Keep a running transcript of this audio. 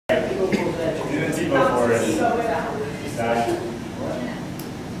for us? Zach?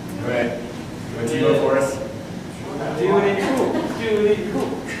 Go ahead. What do you go for us?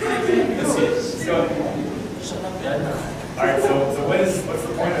 All right. So what's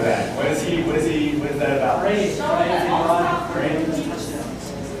the point of that? What is that about?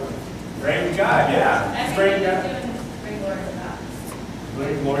 Praying to God. Yeah. Praying to God.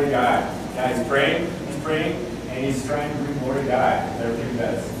 Bring glory to God. Yeah, he's praying, and he's trying to bring glory to God. Everything he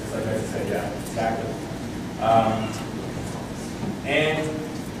does, just like I said, yeah, exactly.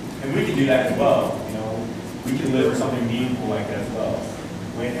 And we can do that as well. You know, we can live for something meaningful like that as well.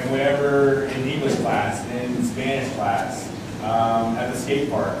 And whenever in English class, in Spanish class, at the skate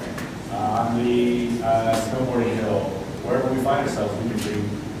park, on the snowboarding hill, wherever we find ourselves, we can bring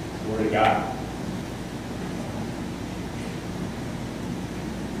glory to God.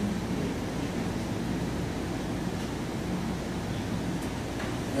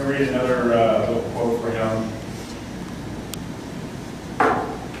 I'm going to read another little quote for him.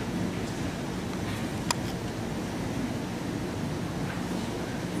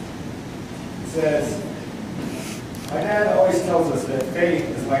 It says, my dad always tells us that faith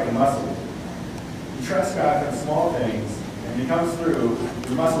is like a muscle. You trust God for the small things, and when He comes through,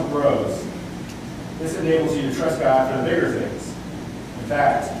 your muscle grows. This enables you to trust God for the bigger things. In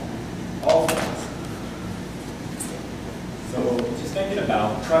fact, all things. So just thinking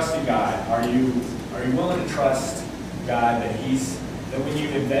about trusting God, are you willing to trust God that when you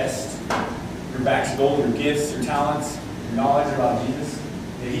invest your back's gold, your gifts, your talents, your knowledge about Jesus,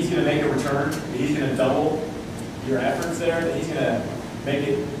 that He's going to make a return, that He's going to double your efforts there, that He's going to make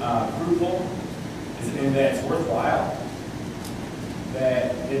it fruitful, and that it's worthwhile,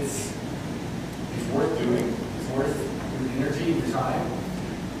 that it's worth doing, it's worth your energy, your time.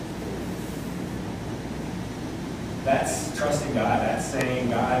 That's trusting God. That's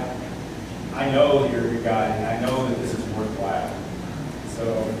saying, God, I know that you're your God, and I know that this is worthwhile.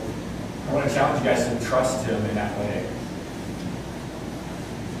 So I want to challenge you guys to trust Him in that way.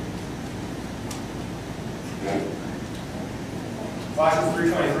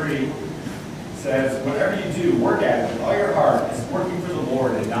 Colossians 3:23 says, whatever you do, work at it with all your heart as working for the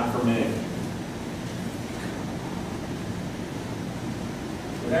Lord and not for men.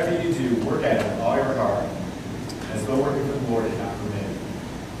 Whatever you do, work at it with all your heart as though working for the Lord and not for men.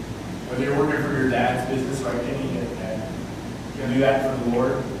 Whether you're working for your dad's business, right, Kenny, and you can do that for the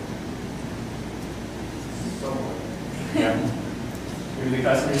Lord. Yeah. Maybe the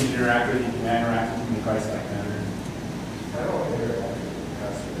customers you interact with, you can interact with them in Christ-like manner. I don't interact with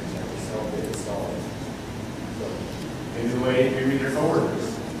customers. I just help get installed. Maybe the way you meet your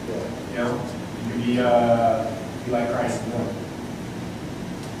coworkers. Yeah. You know, you can be like Christ more.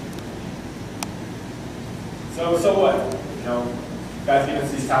 So what? You know, God's given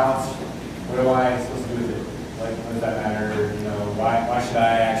us these talents. What am I supposed to do with it? Like, what does that matter? You know, why should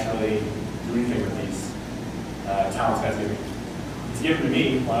I actually do anything with these talents God's given me? It's given to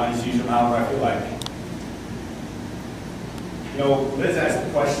me. Why not just use them however I feel like? You know, Liz asked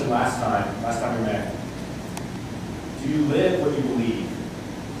the question last time we met. Do you live what you believe?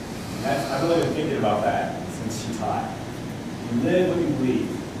 And I've really been thinking about that since she taught. Do you live what you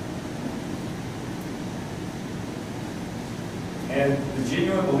believe? And the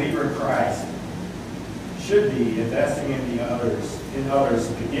genuine believer in Christ should be investing in others,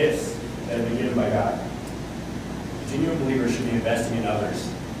 the gifts that have been given by God. The genuine believer should be investing in others,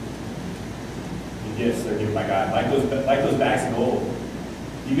 the gifts that are given by God. Like those bags of gold.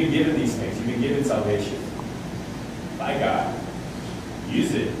 You've been given these things. You've been given salvation by God.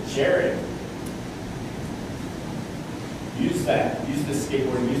 Use it. Share it. Use that. Use the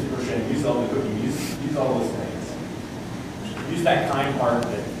skateboarding. Use the crocheting. Use all the cooking. Use all those things. Use that kind heart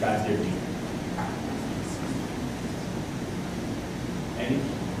that God's given you. And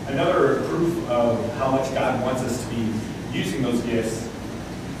another proof of how much God wants us to be using those gifts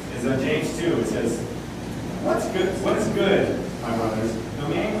is in James 2. It says, what is good, my brothers? No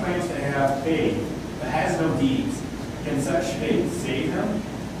man claims to have faith but has no deeds. Can such faith save him?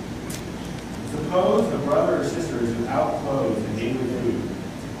 Suppose a brother or sister is without clothes and daily food.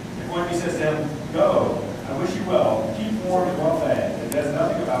 If one of you says to him, go, I wish you well, keep warm and well fed, and does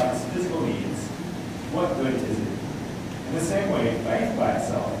nothing about his physical needs, what good is it? In the same way, faith by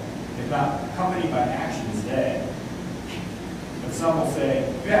itself, if not accompanied by action, is dead. But some will say,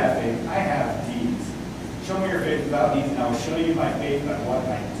 you have faith, I have deeds. Show me your faith without deeds, and I will show you my faith by what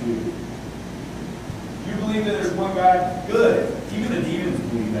I do. You believe that there's one God? Good. Even the demons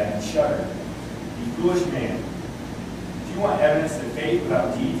believe that and shudder. You foolish man. Do you want evidence that faith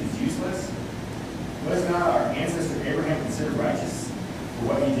without deeds is useless? Was not our ancestor Abraham considered righteous for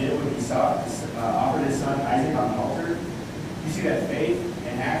what he did when he offered his son Isaac on the altar, you see that faith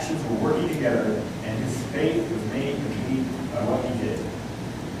and actions were working together, and his faith was made complete by what he did.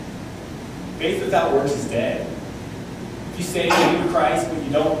 Faith without works is dead. If you say you believe in Christ, but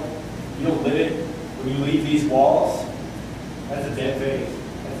you don't live it when you leave these walls, that's a dead faith.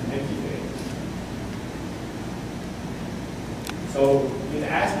 That's an empty faith. So you have to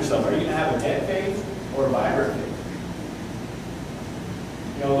ask yourself, are you going to have a dead faith or a vibrant faith?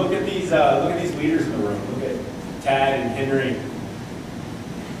 You know, look at these leaders in the room. Look at Tad and Henry,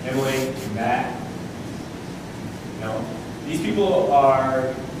 Emily and Matt. You know, these people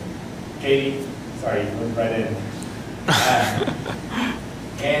are Katie. Sorry, you looked right in.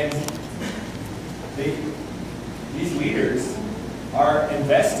 And these leaders are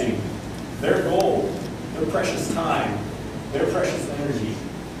investing their gold, their precious time, their precious energy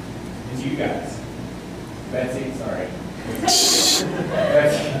into you guys. Betsy, sorry.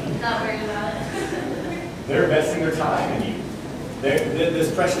 Not worried about it. They're investing their time in you. This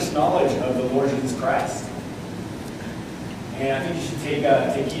precious knowledge of the Lord Jesus Christ. And I think you should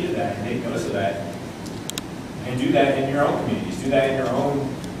take heed of that and take notice of that. And do that in your own communities. Do that in your own,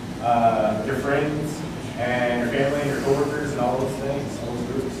 your friends and your family and your coworkers and all those things, all those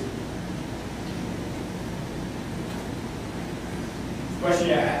groups. The question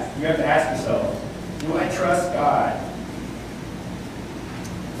you have to ask yourself, do I trust God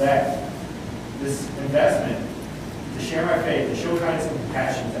that this investment to share my faith, to show kindness and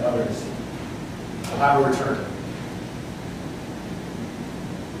compassion to others, will have a return?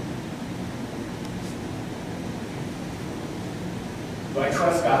 Do I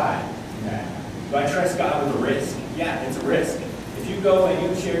trust God in that? Do I trust God with a risk? Yeah, it's a risk. If you go and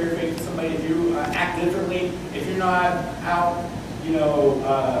you share your faith with somebody, if you act differently, if you're not out,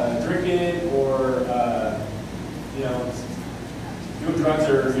 drinking or, doing drugs,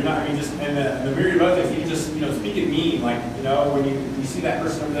 or you're not, I mean, just, and the myriad of other things, you can just, speak it mean, like, when you see that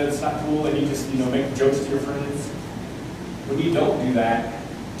person over there that's not cool, and you just, make jokes to your friends. When you don't do that,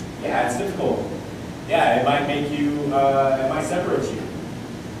 yeah, it's difficult. Yeah, it might make you, it might separate you.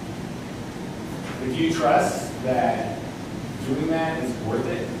 But do you trust that doing that is worth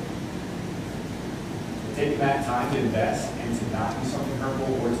it? Taking that time to invest and to not do something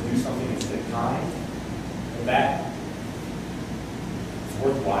hurtful or to do something instead kind, that is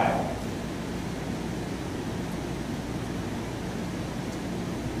worthwhile.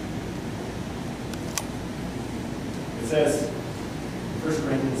 It says, 1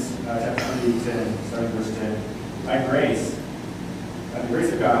 Corinthians chapter 10, starting verse 10, by the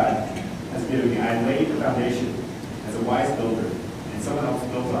grace of God has given me, I laid the foundation as a wise builder, and someone else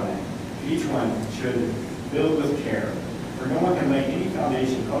built on it. Each one should build with care, for no one can lay any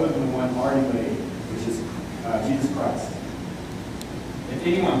foundation other than the one already laid, which is Jesus Christ. If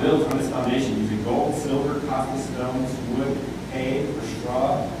anyone builds on this foundation using gold, silver, costly stones, wood, hay, or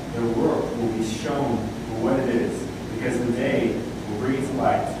straw, their work will be shown for what it is, because the day will bring it to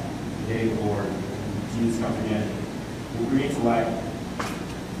light, the day of the Lord, Jesus comes again, will bring it to light.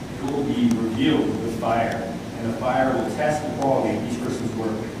 It will be revealed with fire, and the fire will test the quality of each person's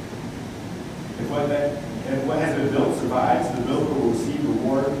work. If what has been built survives, the builder will receive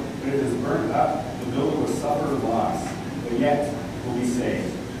reward, but if it is burned up, the builder will suffer loss, but yet will be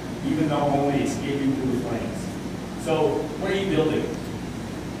saved, even though only escaping through the flames. So, what are you building?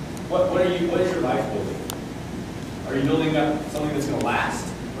 What is your life building? Are you building up something that's going to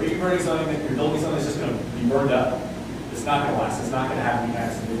last? Or are you building something that's just going to be burned up? It's not going to last. It's not going to have any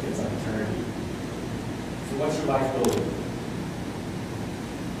kind of significance on eternity. So what's your life building?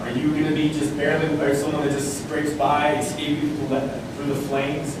 Are you going to be just barely, or someone that just scrapes by, escaping through the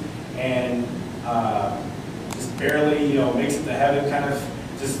flames, and just barely, makes it to heaven, kind of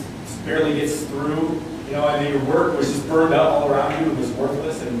just barely gets through, and then your work was just burned up all around you and was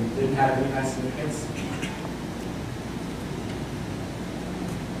worthless and didn't have any kind of significance?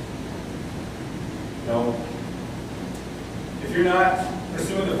 If you're not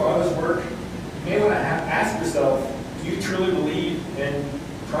pursuing the Father's work, you may want to ask yourself, do you truly believe in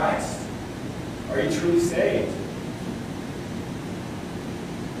Christ? Are you truly saved?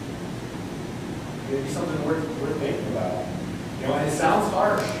 It would be something worth thinking about. And it sounds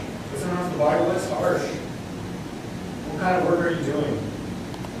harsh, but sometimes the Bible is harsh. What kind of work are you doing?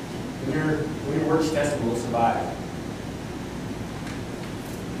 When your work's tested, will it survive?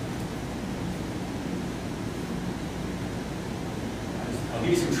 I'll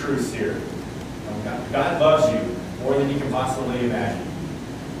give you some truths here. God loves you more than you can possibly imagine.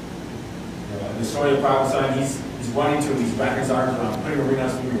 In the story of the prodigal son, he's running to him, he's wrapping his arms around him, putting a ring on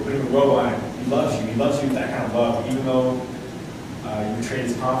his finger, putting a robe on him. He loves you. He loves you with that kind of love, even though You betrayed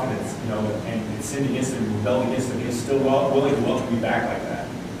his confidence, and sinned against him, rebelled against him. He was still willing to welcome you back like that.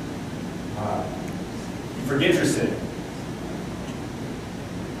 You forget your sin.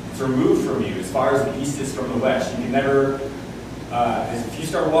 It's removed from you as far as the east is from the west. You can never, if you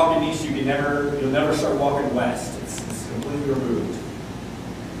start walking east, you'll never start walking west. It's completely removed.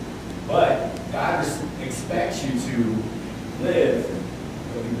 But God expects you to live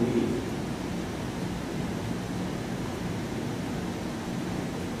what you believe.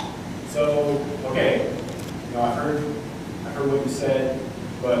 So, okay, I've heard what you said,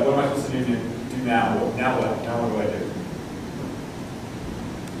 but what am I supposed to do now? Now what? Now what do I do?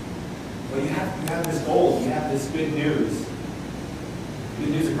 Well, you have this goal. You have this good news. Good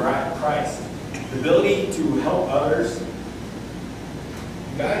news of Christ. The ability to help others.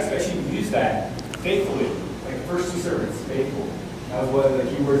 God expects you to use that faithfully. Like the first two servants, faithful. That was one of the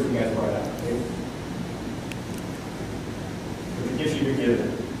key words you guys brought out. Faithful. With the gifts you've been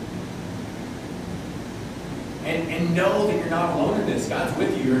given. And know that you're not alone in this. God's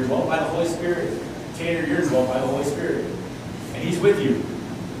with you. You're indwelt by the Holy Spirit. Tanner, you're indwelt by the Holy Spirit. And He's with you.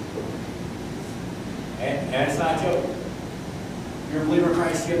 And it's not a joke. If you're a believer in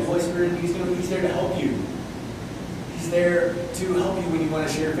Christ, you have the Holy Spirit, and He's there to help you. He's there to help you when you want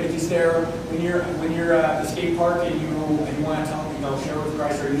to share faith. He's there when you're at the skate park and you want to share with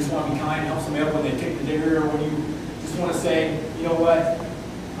Christ, or you just want to be kind, help somebody up when they kick the digger, or when you just want to say, you know what,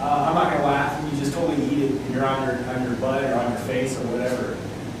 I'm not going to laugh, and you just totally eat it, and you're on your butt or on your face or whatever,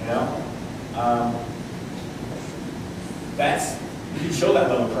 you can show that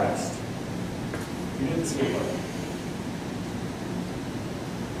love of Christ. You didn't skate park.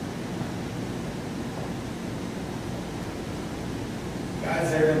 God's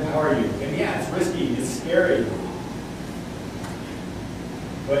there to empower you. And yeah, it's risky, it's scary.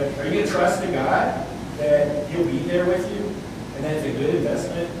 But are you going to trust in God that He'll be there with you, and that it's a good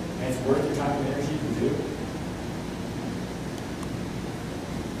investment, and it's worth your time and energy to do?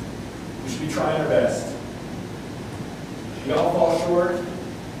 We should be trying our best. We all fall short.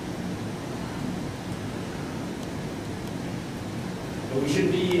 But we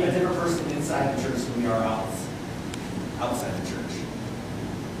should be a different person inside the church than we are outside the church.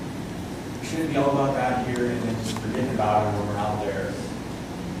 We shouldn't be all about God here and then just forgetting about Him when we're out there.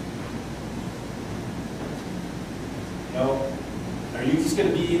 Are you just going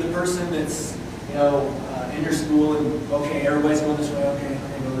to be the person that's, in your school and, okay, everybody's going this way, okay, I'm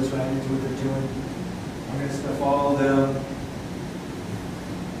going to go this way, I'm going to do what they're doing. I'm just going to follow them.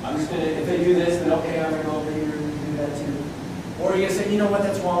 I'm just going to, if they do this, then okay, I'm going to go over here and do that too. Or are you going to say, you know what,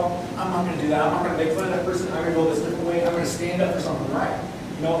 that's wrong. I'm not going to do that. I'm not going to make fun of that person. I'm going to go this different way. I'm going to stand up for something right.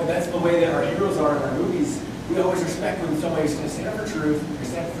 If that's the way that our heroes are in our movies, we always respect when somebody's going to stand up for truth, and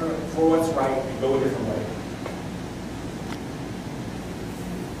stand up for what's right, and go a different way.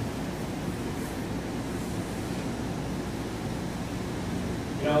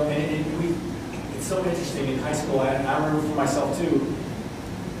 It's so interesting in high school, and I remember for myself too,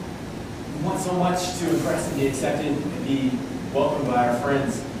 we want so much to impress and be accepted and be welcomed by our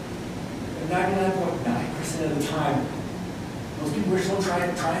friends. But 99.9% of the time, those people who are still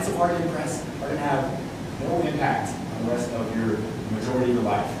trying so hard to impress are going to have no impact on the rest of your majority of your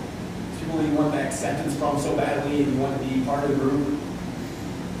life. People that you want that acceptance from so badly and you want to be part of the group,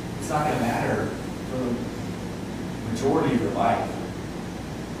 it's not going to matter for the majority of your life.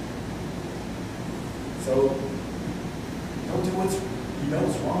 So, don't do what's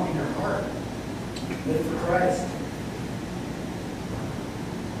wrong in your heart. Live for Christ.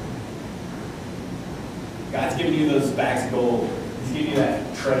 God's giving you those bags of gold. He's giving you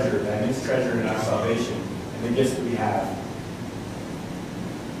that treasure, that immense treasure in our salvation and the gifts that we have.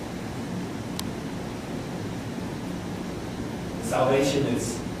 The salvation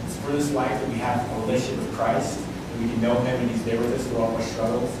is for this life that we have a relationship with Christ, that we can know Him and He's there with us through all our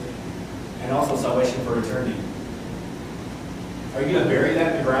struggles. And also salvation for eternity. Are you going to bury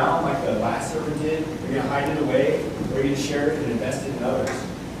that in the ground like the last servant did? Are you going to hide it away? Or are you going to share it and invest it in others?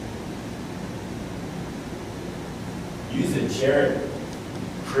 Use it, share it.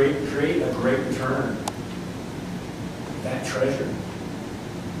 Create a great return. That treasure.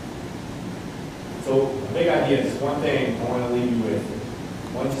 So, a big idea, just one thing I want to leave you with.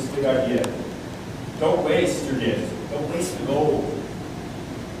 One just big idea. Don't waste your gift. Don't waste the gold.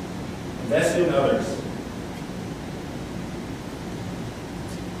 Invest in others.